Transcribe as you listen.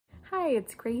Hi,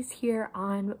 it's Grace here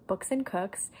on Books and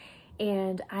Cooks,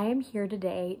 and I am here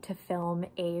today to film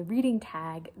a reading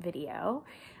tag video.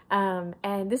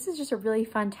 And this is just a really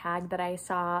fun tag that I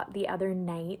saw the other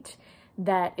night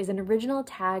that is an original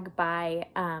tag by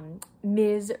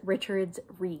Ms. Richards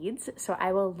Reads. So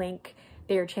I will link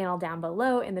their channel down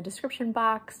below in the description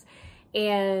box.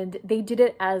 And they did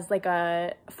it as like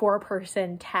a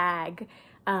 4-person tag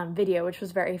video, which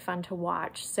was very fun to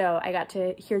watch. So I got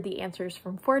to hear the answers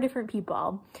from 4 different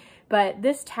people. But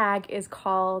this tag is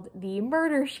called the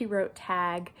Murder, She Wrote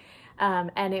tag,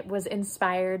 and it was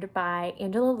inspired by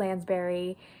Angela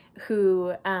Lansbury,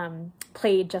 who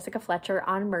played Jessica Fletcher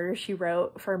on Murder, She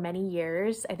Wrote for many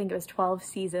years. I think it was 12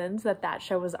 seasons that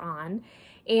show was on,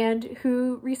 and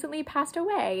who recently passed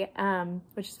away,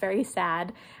 which is very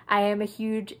sad. I am a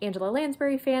huge Angela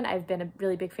Lansbury fan. I've been a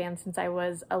really big fan since I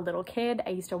was a little kid. I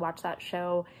used to watch that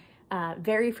show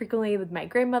very frequently with my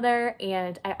grandmother,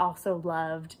 and I also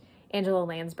loved Angela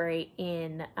Lansbury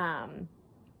in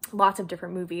lots of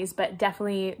different movies, but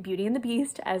definitely Beauty and the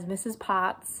Beast as Mrs.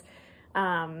 Potts.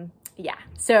 Yeah,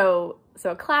 so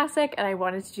a classic, and I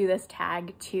wanted to do this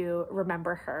tag to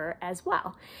remember her as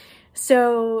well.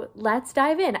 So let's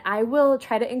dive in. I will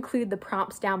try to include the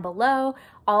prompts down below.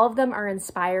 All of them are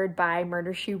inspired by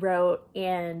Murder, She Wrote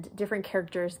and different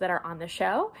characters that are on the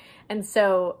show. And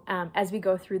so as we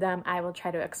go through them, I will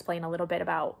try to explain a little bit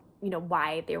about,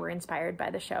 why they were inspired by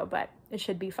the show, but it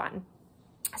should be fun.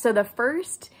 So the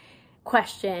first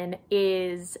question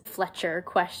is Fletcher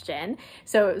question.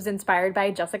 So it was inspired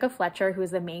by Jessica Fletcher, who is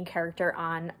the main character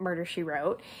on Murder, She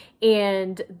Wrote.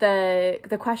 And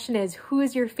the question is, who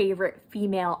is your favorite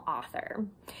female author?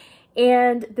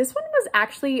 And this one was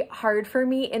actually hard for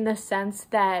me in the sense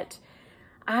that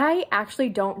I actually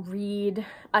don't read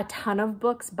a ton of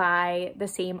books by the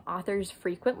same authors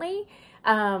frequently.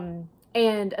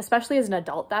 And especially as an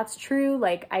adult, that's true.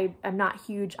 Like I'm not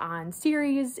huge on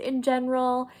series in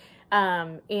general.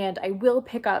 And I will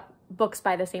pick up books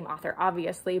by the same author,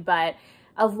 obviously, but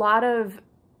a lot of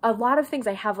things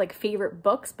I have like favorite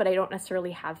books, but I don't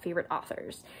necessarily have favorite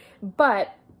authors.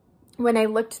 But when I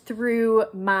looked through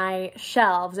my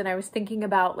shelves and I was thinking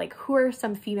about like who are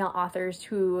some female authors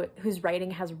whose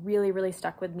writing has really, really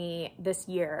stuck with me this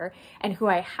year and who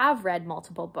I have read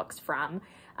multiple books from,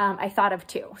 I thought of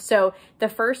 2. So the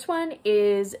first one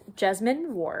is Jesmyn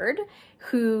Ward,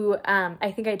 who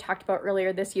I think I talked about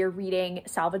earlier this year reading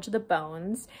Salvage the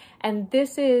Bones. And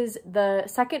this is the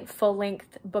second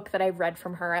full-length book that I've read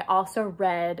from her. I also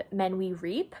read Men We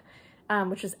Reap,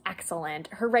 which is excellent.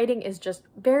 Her writing is just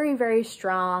very, very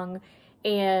strong,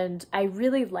 and I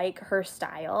really like her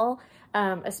style.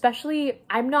 Especially,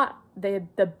 I'm not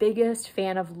the biggest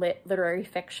fan of literary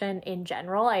fiction in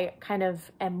general. I kind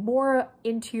of am more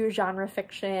into genre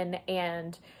fiction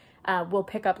and will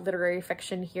pick up literary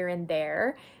fiction here and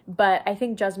there. But I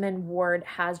think Jesmyn Ward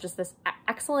has just this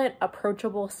excellent,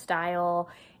 approachable style,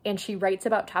 and she writes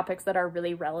about topics that are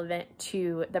really relevant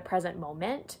to the present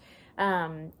moment.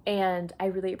 And I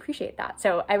really appreciate that.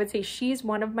 So I would say she's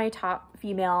one of my top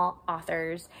female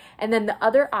authors. And then the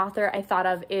other author I thought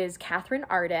of is Catherine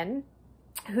Arden,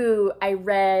 who I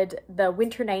read the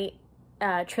Winter Night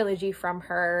trilogy from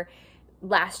her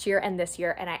last year and this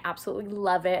year, and I absolutely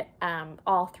love it.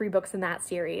 All 3 books in that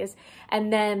series.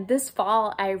 And then this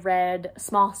fall I read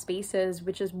Small Spaces,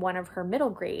 which is one of her middle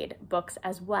grade books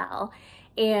as well.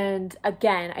 And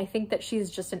again, I think that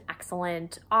she's just an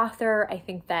excellent author. I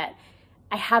think that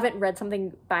I haven't read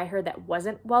something by her that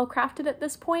wasn't well crafted at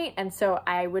this point, and so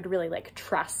I would really like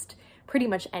trust pretty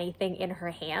much anything in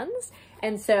her hands.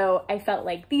 And so I felt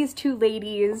like these 2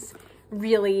 ladies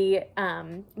really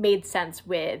made sense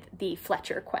with the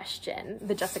Fletcher question,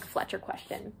 the Jessica Fletcher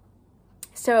question.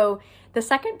 So the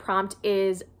second prompt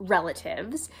is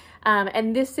relatives,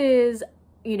 and this is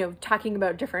talking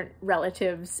about different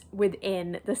relatives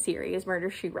within the series Murder,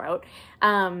 She Wrote.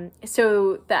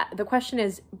 So the question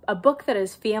is a book that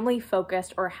is family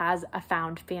focused or has a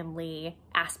found family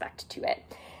aspect to it.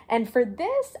 And for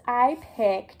this, I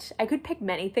could pick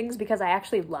many things because I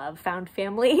actually love found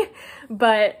family,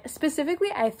 but specifically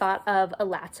I thought of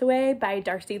Alatsue by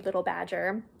Darcy Little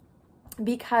Badger,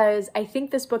 because I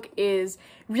think this book is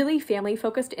really family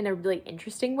focused in a really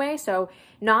interesting way. So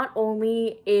not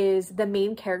only is the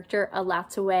main character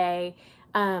Alatsue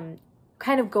kind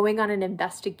of going on an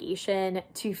investigation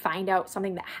to find out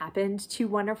something that happened to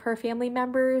one of her family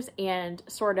members and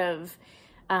sort of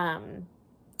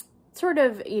sort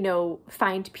of, you know,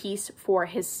 find peace for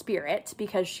his spirit,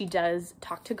 because she does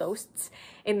talk to ghosts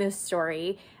in this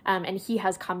story. And he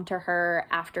has come to her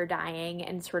after dying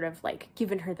and sort of like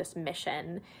given her this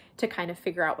mission to kind of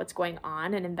figure out what's going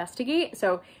on and investigate.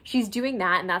 So she's doing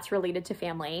that, and that's related to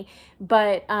family.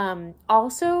 But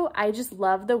also, I just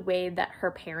love the way that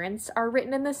her parents are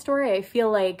written in this story. I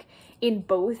feel like in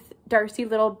both Darcy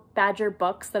Little Badger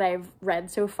books that I've read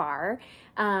so far,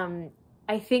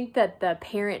 I think that the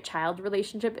parent-child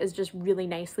relationship is just really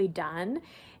nicely done.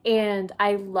 And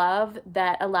I love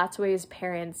that Alatswe's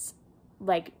parents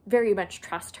like very much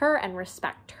trust her and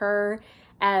respect her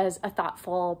as a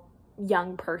thoughtful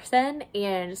young person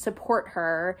and support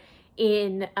her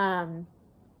in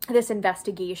this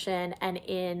investigation and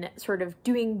in sort of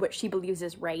doing what she believes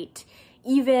is right,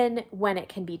 even when it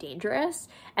can be dangerous.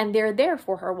 And they're there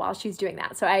for her while she's doing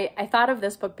that. So I thought of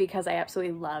this book because I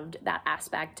absolutely loved that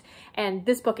aspect. And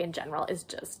this book in general is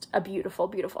just a beautiful,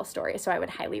 beautiful story. So I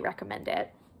would highly recommend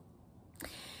it.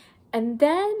 And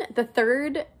then the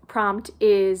third prompt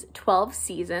is 12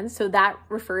 seasons. So that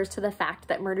refers to the fact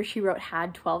that Murder, She Wrote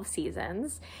had 12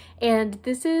 seasons. And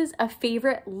this is a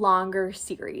favorite longer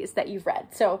series that you've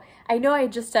read. So I know I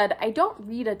just said I don't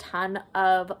read a ton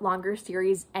of longer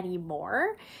series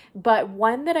anymore, but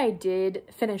one that I did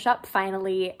finish up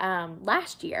finally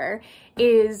last year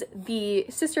is the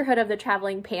Sisterhood of the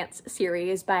Traveling Pants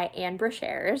series by Anne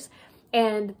Brashares.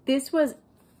 And this was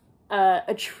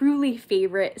a truly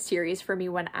favorite series for me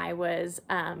when I was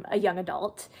a young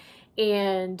adult.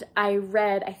 And I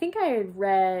think I had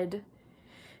read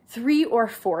 3 or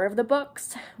 4 of the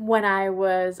books when I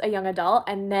was a young adult.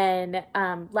 And then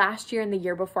last year and the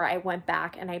year before, I went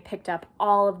back and I picked up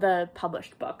all of the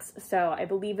published books. So I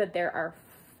believe that there are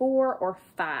 4 or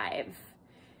 5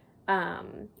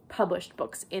 published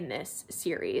books in this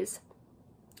series.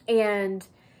 And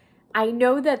I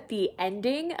know that the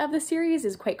ending of the series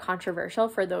is quite controversial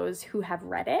for those who have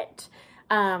read it,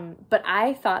 but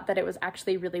I thought that it was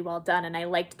actually really well done, and I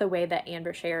liked the way that Anne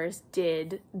Brashares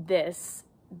did this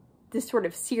sort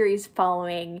of series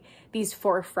following these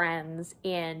 4 friends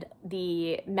and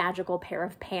the magical pair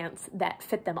of pants that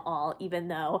fit them all, even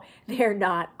though they're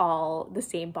not all the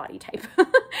same body type.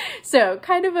 So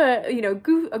kind of a, you know,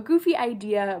 a goofy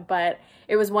idea, but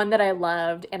it was one that I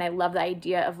loved, and I love the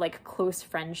idea of like close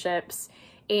friendships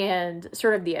and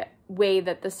sort of the way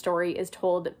that the story is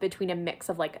told between a mix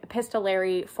of like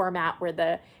epistolary format where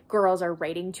the girls are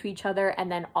writing to each other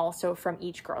and then also from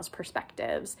each girl's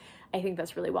perspectives. I think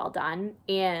that's really well done,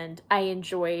 and I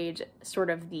enjoyed sort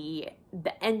of the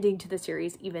ending to the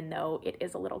series, even though it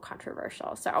is a little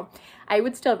controversial. So I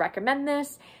would still recommend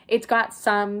this. It's got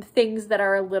some things that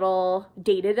are a little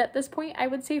dated at this point, I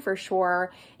would say, for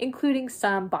sure, including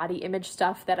some body image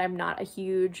stuff that I'm not a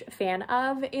huge fan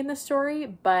of in the story,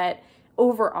 but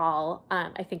overall,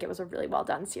 I think it was a really well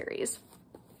done series.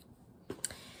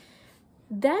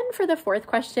 Then for the 4th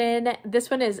question, this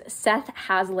one is Seth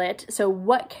Hazlett. So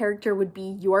what character would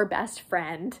be your best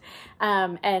friend?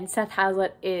 And Seth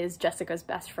Hazlett is Jessica's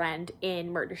best friend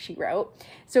in Murder, She Wrote.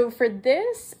 So for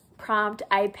this prompt,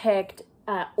 I picked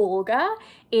Olga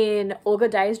in Olga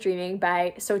Dies Dreaming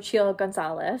by Xochitl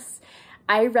Gonzalez.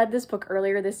 I read this book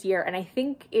earlier this year, and I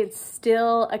think it's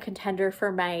still a contender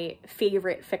for my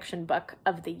favorite fiction book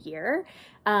of the year.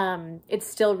 It's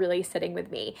still really sitting with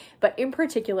me. But in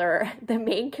particular, the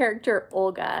main character,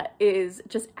 Olga, is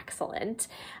just excellent.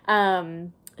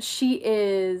 She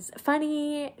is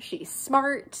funny, she's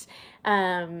smart,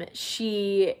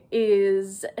 she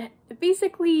is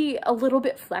basically a little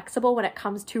bit flexible when it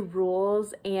comes to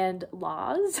rules and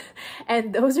laws,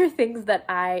 and those are things that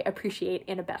I appreciate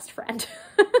in a best friend.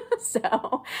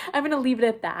 So I'm gonna leave it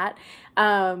at that.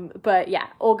 But yeah,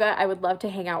 Olga, I would love to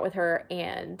hang out with her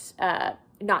and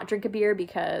not drink a beer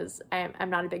because I'm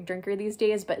not a big drinker these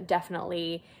days, but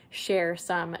definitely share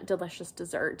some delicious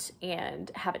dessert and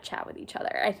have a chat with each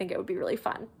other. I think it would be really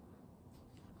fun.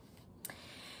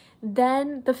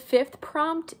 Then the 5th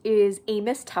prompt is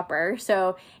Amos Tupper.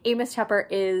 So Amos Tupper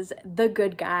is the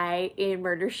good guy in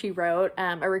Murder, She Wrote,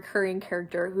 a recurring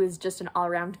character who is just an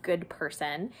all-around good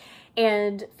person.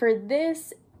 And for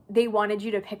this, they wanted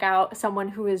you to pick out someone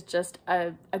who is just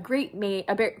a great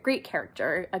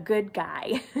character, a good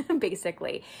guy,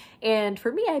 basically. And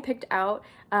for me, I picked out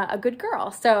a good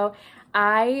girl. So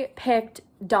I picked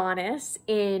Donis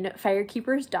in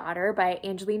Firekeeper's Daughter by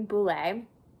Angeline Boulet.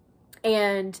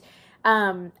 And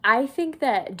I think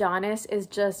that Donis is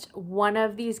just one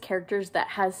of these characters that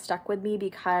has stuck with me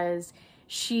because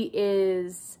she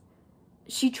is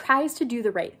she tries to do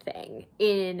the right thing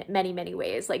in many, many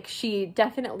ways. Like, she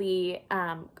definitely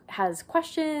has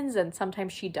questions, and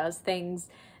sometimes she does things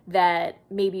that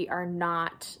maybe are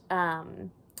not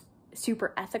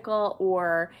super ethical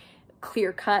or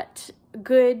clear-cut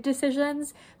good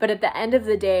decisions, but at the end of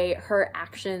the day, her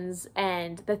actions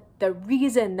and the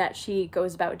reason that she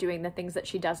goes about doing the things that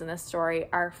she does in this story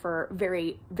are for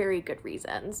very, very good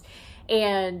reasons.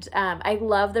 And I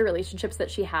love the relationships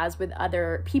that she has with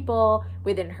other people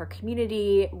within her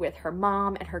community, with her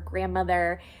mom and her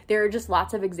grandmother. There are just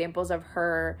lots of examples of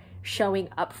her showing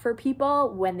up for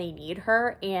people when they need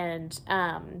her, and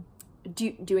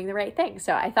doing the right thing.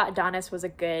 So I thought Donnis was a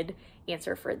good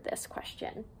answer for this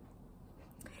question.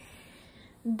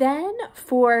 Then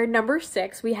for number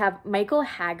 6, we have Michael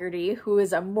Hagerty, who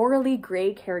is a morally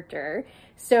gray character.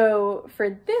 So for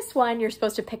this one, you're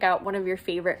supposed to pick out one of your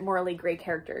favorite morally gray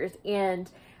characters. And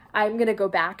I'm going to go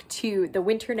back to the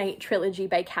Winter Night trilogy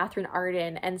by Catherine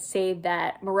Arden and say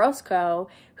that Morosco,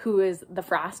 who is the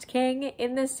Frost King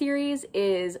in this series,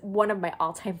 is one of my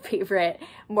all-time favorite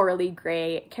morally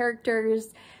gray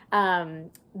characters.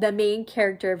 The main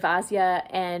character, Vazia,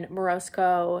 and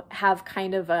Morosco have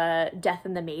kind of a Death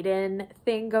and the Maiden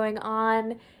thing going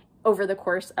on over the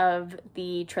course of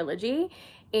the trilogy.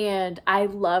 And I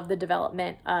love the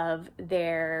development of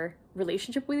their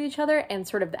relationship with each other and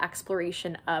sort of the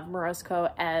exploration of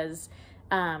Morosco as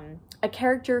a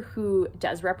character who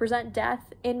does represent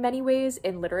death in many ways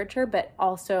in literature, but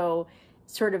also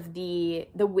sort of the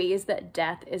ways that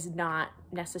death is not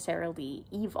necessarily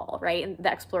evil, right? And the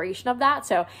exploration of that.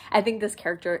 So I think this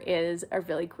character is a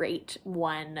really great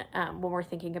one when we're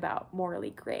thinking about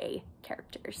morally gray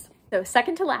characters. So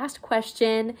second to last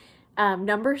question,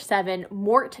 number 7,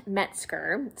 Mort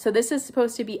Metzger. So this is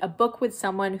supposed to be a book with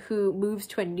someone who moves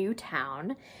to a new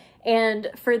town. And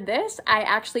for this, I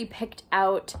actually picked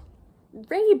out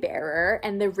Raybearer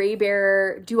and the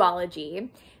Raybearer duology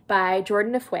by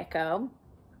Jordan Afueco.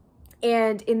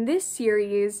 And in this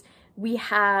series, we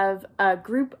have a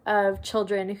group of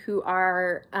children who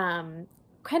are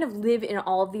kind of live in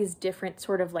all of these different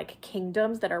sort of like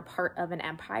kingdoms that are part of an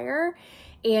empire.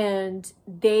 And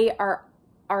they are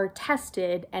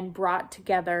tested and brought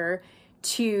together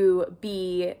to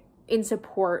be in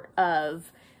support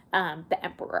of the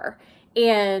emperor.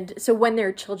 And so when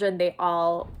they're children, they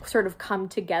all sort of come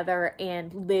together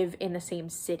and live in the same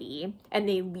city, and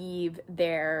they leave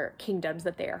their kingdoms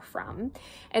that they are from.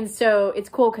 And so it's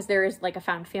cool because there is like a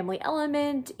found family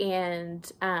element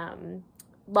and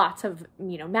lots of,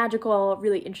 magical,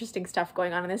 really interesting stuff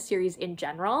going on in this series in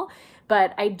general.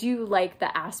 But I do like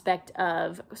the aspect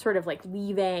of sort of like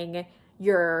leaving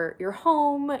your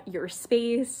home, your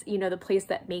space, the place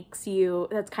that makes you,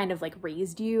 that's kind of like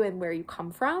raised you and where you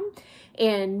come from,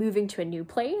 and moving to a new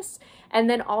place. And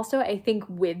then also I think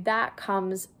with that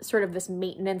comes sort of this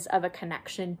maintenance of a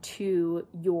connection to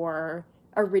your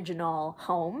original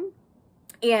home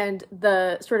and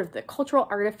the sort of the cultural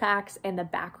artifacts and the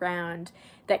background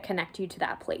that connect you to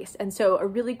that place. And so a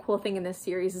really cool thing in this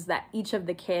series is that each of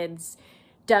the kids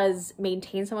does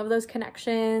maintain some of those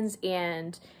connections,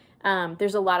 and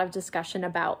there's a lot of discussion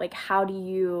about like how do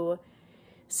you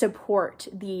support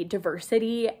the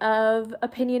diversity of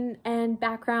opinion and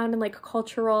background and like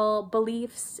cultural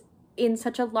beliefs in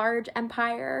such a large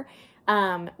empire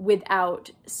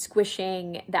without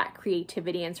squishing that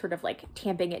creativity and sort of like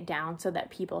tamping it down so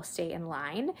that people stay in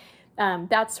line.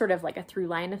 That's sort of like a through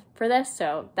line for this,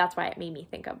 so that's why it made me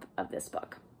think of this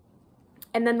book.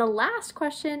 And then the last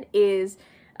question is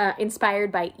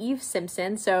inspired by Eve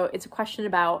Simpson. So it's a question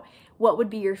about what would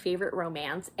be your favorite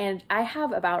romance. And I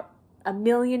have about a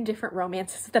million different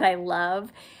romances that I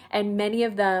love, and many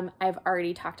of them I've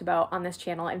already talked about on this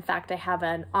channel. In fact, I have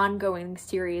an ongoing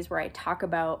series where I talk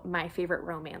about my favorite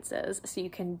romances, so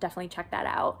you can definitely check that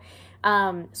out.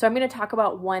 So I'm going to talk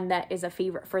about one that is a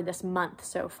favorite for this month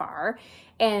so far,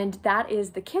 and that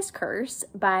is The Kiss Curse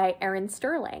by Erin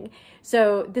Sterling.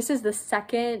 So this is the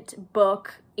second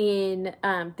book in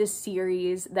this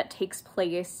series that takes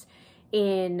place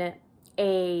in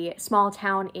a small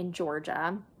town in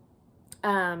Georgia,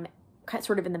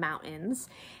 sort of in the mountains,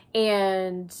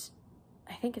 and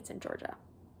I think it's in Georgia,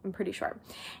 I'm pretty sure.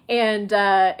 And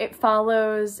it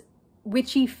follows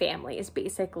witchy families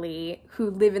basically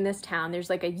who live in this town. There's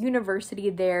like a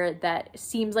university there that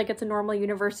seems like it's a normal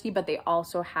university, but they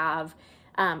also have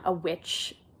a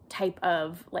witch type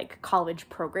of like college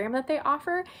program that they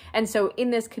offer. And so in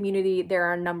this community, there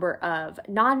are a number of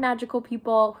non-magical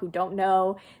people who don't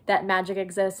know that magic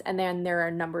exists. And then there are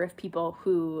a number of people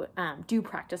who do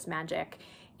practice magic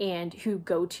and who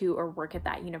go to or work at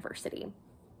that university.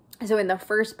 So in the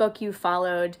first book, you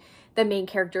followed the main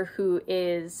character who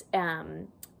is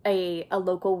a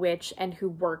local witch and who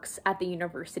works at the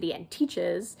university and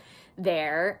teaches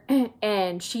there.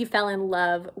 And she fell in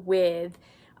love with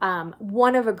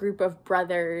one of a group of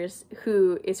brothers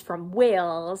who is from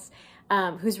Wales,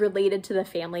 who's related to the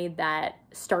family that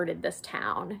started this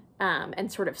town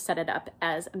and sort of set it up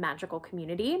as a magical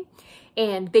community.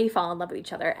 And they fall in love with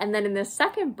each other. And then in the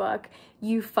second book,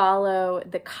 you follow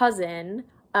the cousin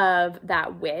of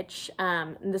that witch.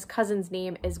 And this cousin's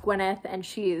name is Gwyneth, and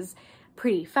she's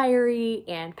pretty fiery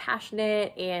and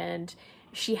passionate, and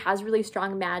she has really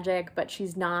strong magic, but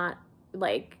she's not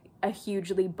like a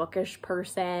hugely bookish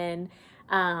person.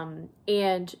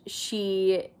 And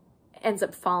she ends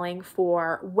up falling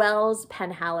for Wells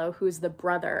Penhallow, who's the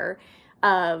brother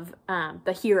of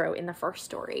the hero in the first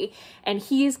story. And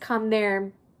he's come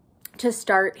there to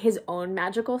start his own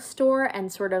magical store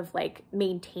and sort of like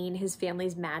maintain his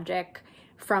family's magic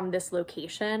from this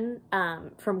location,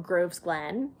 from Grove's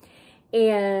Glen.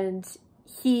 And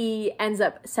he ends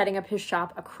up setting up his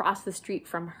shop across the street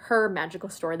from her magical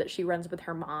store that she runs with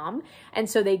her mom. And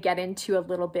so they get into a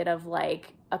little bit of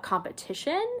like a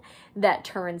competition that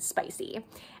turns spicy.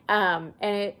 And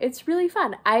it's really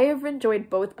fun. I have enjoyed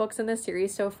both books in this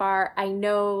series so far. I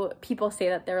know people say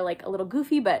that they're like a little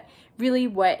goofy, but really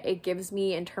what it gives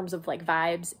me in terms of like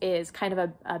vibes is kind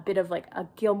of a bit of like a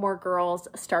Gilmore Girls,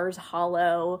 Stars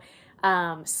Hollow,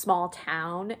 small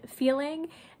town feeling,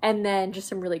 and then just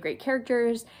some really great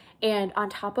characters. And on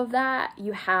top of that,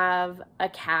 you have a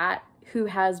cat who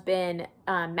has been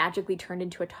magically turned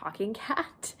into a talking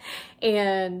cat.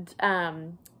 And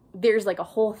there's like a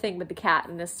whole thing with the cat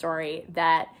in this story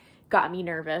that got me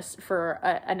nervous for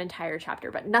an entire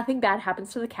chapter, but nothing bad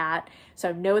happens to the cat,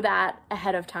 so know that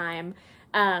ahead of time.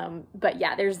 But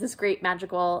yeah, there's this great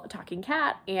magical talking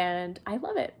cat, and I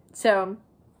love it. So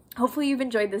hopefully you've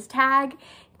enjoyed this tag.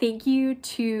 Thank you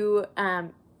to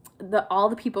all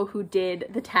the people who did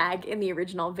the tag in the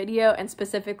original video, and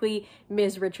specifically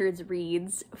Ms. Richards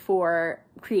Reads for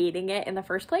creating it in the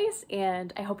first place,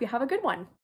 and I hope you have a good one.